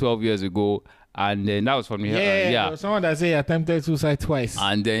suicide 12 years ago, and then that was from there was someone that said he attempted suicide twice.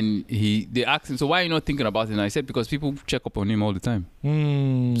 And then they asked him, so why are you not thinking about it? And I said, because people check up on him all the time.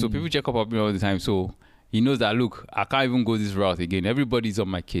 So people check up on him all the time. So he knows that, look, I can't even go this route again. Everybody's on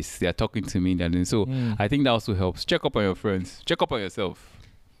my case. They are talking to me. And so I think that also helps. Check up on your friends. Check up on yourself.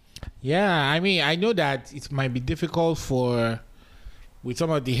 Yeah, I mean, I know that it might be difficult with some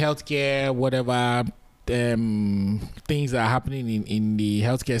of the healthcare, whatever things that are happening in the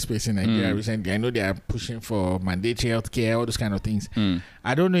healthcare space in Nigeria recently. I know they are pushing for mandatory healthcare, all those kind of things.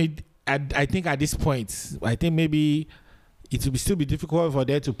 I don't know. I think at this point, I think maybe it will still be difficult for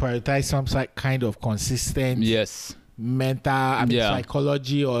them to prioritize some kind of consistent mental,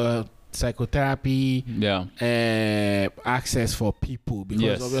 psychology or psychotherapy access for people,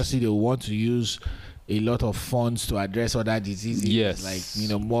 because obviously they want to use a lot of funds to address other diseases like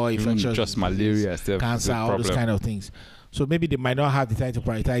more infectious just malaria, cancer, all those kind of things. So maybe they might not have the time to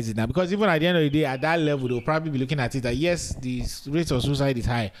prioritize it now, because even at the end of the day, at that level, they'll probably be looking at it that yes, the rate of suicide is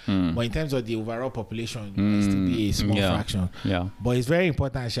high, but in terms of the overall population, it might still be a small fraction. But it's very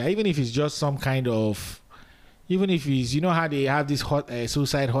important, even if it's just some kind of, even if it's, how they have this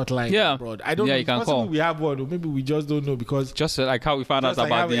suicide hotline abroad. I don't know. You can call. We have one, or maybe we just don't know, because just like how we found out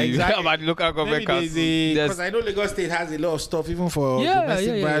about the local government council. Because I know Lagos State has a lot of stuff even for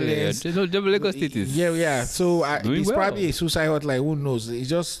domestic violence. Lagos State is So it's probably a suicide hotline. Who knows? It's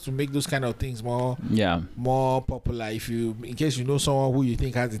just to make those kind of things more popular. In case you know someone who you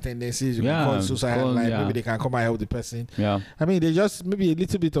think has the tendencies, you can call suicide hotline. Maybe they can come and help the person. I mean, they just maybe a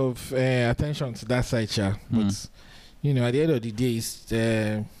little bit of attention to that side, but at the end of the day, it's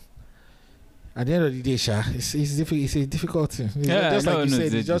a difficult thing. Just like you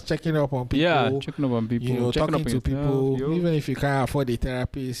said, it's just checking up on people. Checking up on people. Talking to people. Even if you can't afford a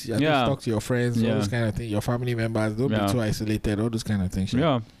therapist, you have to talk to your friends, all those kind of things. Your family members, don't be too isolated, all those kind of things.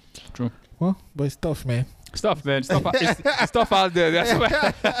 Yeah, true. Well, but it's tough, man. Stuff out there. That's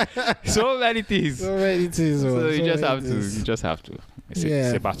why. So many things. So you just have to. It's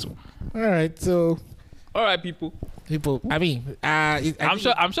a battle. All right, so. All right, people. I mean, I'm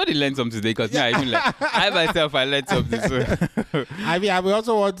sure they learned something today, because I myself learned something. So. I mean, I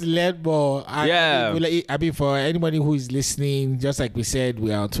also want to learn more. I mean, for anybody who is listening, just like we said,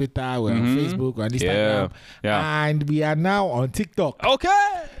 we are on Twitter, we're on Facebook, we're on Instagram, and we are now on TikTok.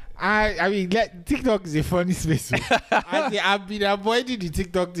 Okay. I mean, TikTok is a funny space. I've been avoiding the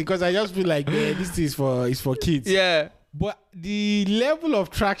TikTok because I just feel like this is for kids. Yeah. But the level of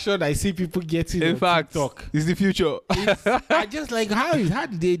traction I see people getting In on fact, TikTok, it's the future. I just like how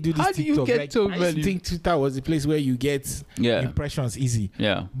did they do this? How do you TikTok? get Like, so I used to many? think Twitter was the place where you get impressions easy.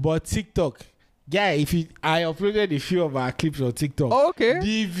 Yeah. But TikTok, I uploaded a few of our clips on TikTok. Okay.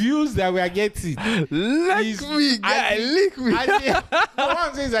 The views that we are getting. Lick me, guy. Lick me. What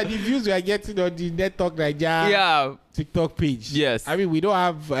I'm saying is that the views we are getting on the Net Talk Nigeria TikTok page. Yes. I mean, we don't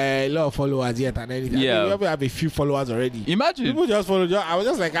have a lot of followers yet and anything. Yeah. I mean, we probably have a few followers already. Imagine. People just follow. I was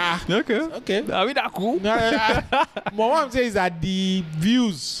just like, okay. Are we that cool? But what I'm saying is that the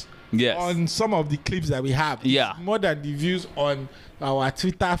views on some of the clips that we have is more than the views on our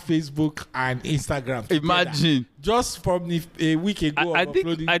Twitter, Facebook, and Instagram. Imagine. Just from a week ago, I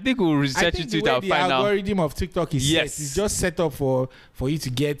think we'll research Twitter and the find out. The algorithm of TikTok is set. It's just set up for you to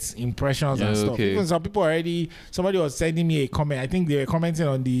get impressions and stuff. Even some people somebody was sending me a comment. I think they were commenting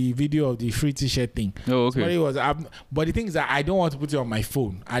on the video of the free t-shirt thing. Oh, okay. Somebody was, but the thing is that I don't want to put it on my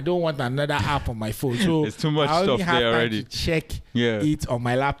phone. I don't want another app on my phone. So it's too much I only stuff have there time already. to check it on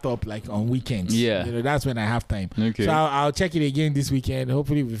my laptop, like on weekends. Yeah. That's when I have time. Okay. So I'll check it again this weekend.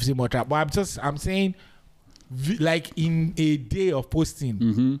 Hopefully we'll see more trap. But I'm saying, like in a day of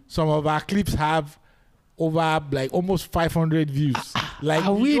posting, some of our clips have over like almost 500 views. Like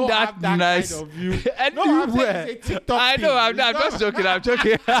are we don't that have that nice? kind of view. Anywhere. It's a TikTok I know. thing. I'm just joking. I'm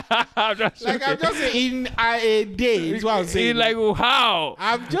joking. I'm just joking. Like I'm just saying, in a day, is what I'm saying. Like how?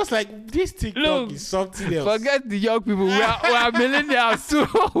 I'm just like, this TikTok is something else. Forget the young people. We are millennials too.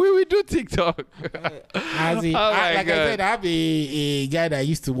 We will do TikTok. I said, I have a guy that I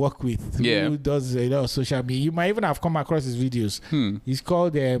used to work with who does a lot of social media. You might even have come across his videos. He's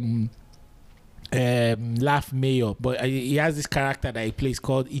called Laugh Mayor, but he has this character that he plays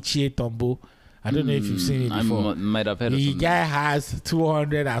called Ichie Tombo. I don't know if you've seen it before. I might have heard of it. The guy has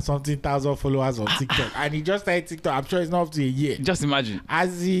 200 and something thousand followers on TikTok, and he just started TikTok. I'm sure it's not up to a year. Just imagine.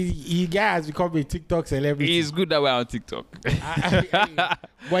 As the guy has become a TikTok celebrity. It's good that we're on TikTok.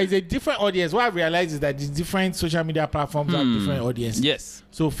 But it's a different audience. What I realized is that these different social media platforms have different audiences. Yes.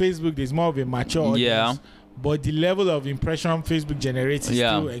 So Facebook, there's more of a mature audience. Yeah. But the level of impression Facebook generates is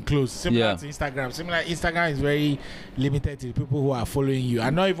still enclosed. Similar to Instagram. Instagram is very limited to the people who are following you.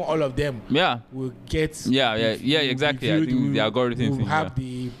 And not even all of them will get exactly. I think the algorithm will have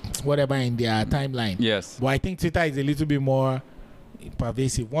the whatever in their timeline. Yes. But I think Twitter is a little bit more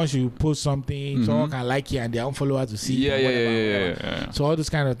pervasive. Once you post something, someone can like it and their own followers will see it. Yeah. So all those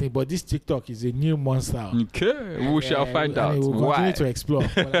kind of things. But this TikTok is a new monster. Okay, we shall find out. We'll continue to explore.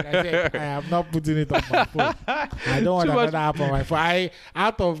 But like I said, I am not putting it on my phone. I don't want another app on my phone.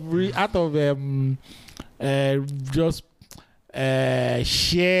 Just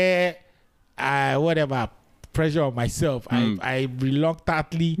share whatever pressure on myself. I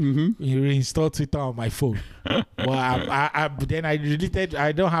reluctantly reinstalled Twitter on my phone. But then I deleted.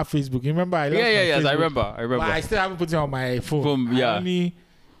 I don't have Facebook. You remember? I lost my Facebook, I remember. But I still haven't put it on my phone. I only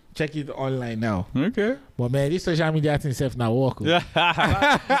check it online now. Okay. But man, this social media thing itself now work.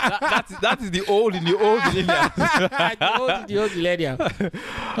 that is the old in the old millennium. the old millennium.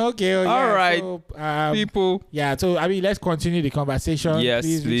 Okay. All right. So, people. Yeah. So I mean, let's continue the conversation. Yes,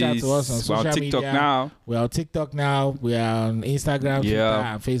 please reach out to us on social TikTok media. now. We're on TikTok now. We are on Instagram, Twitter,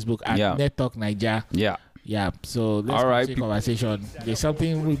 and Facebook at Net Talk Nigeria. Yeah, so let's continue conversation. There's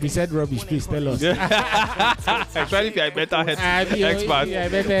something we said rubbish, please tell us. Especially if you're a better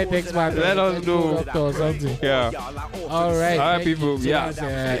expert. Let us know. Or something. Yeah. All right, people. So that's,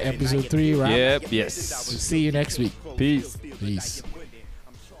 episode 3, right? Yep, yes. See you next week. Peace.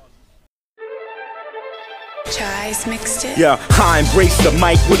 Chai's mixed it. Yeah, I embrace the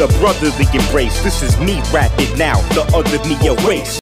mic with a brotherly embrace. This is me rapping now, the other me erase.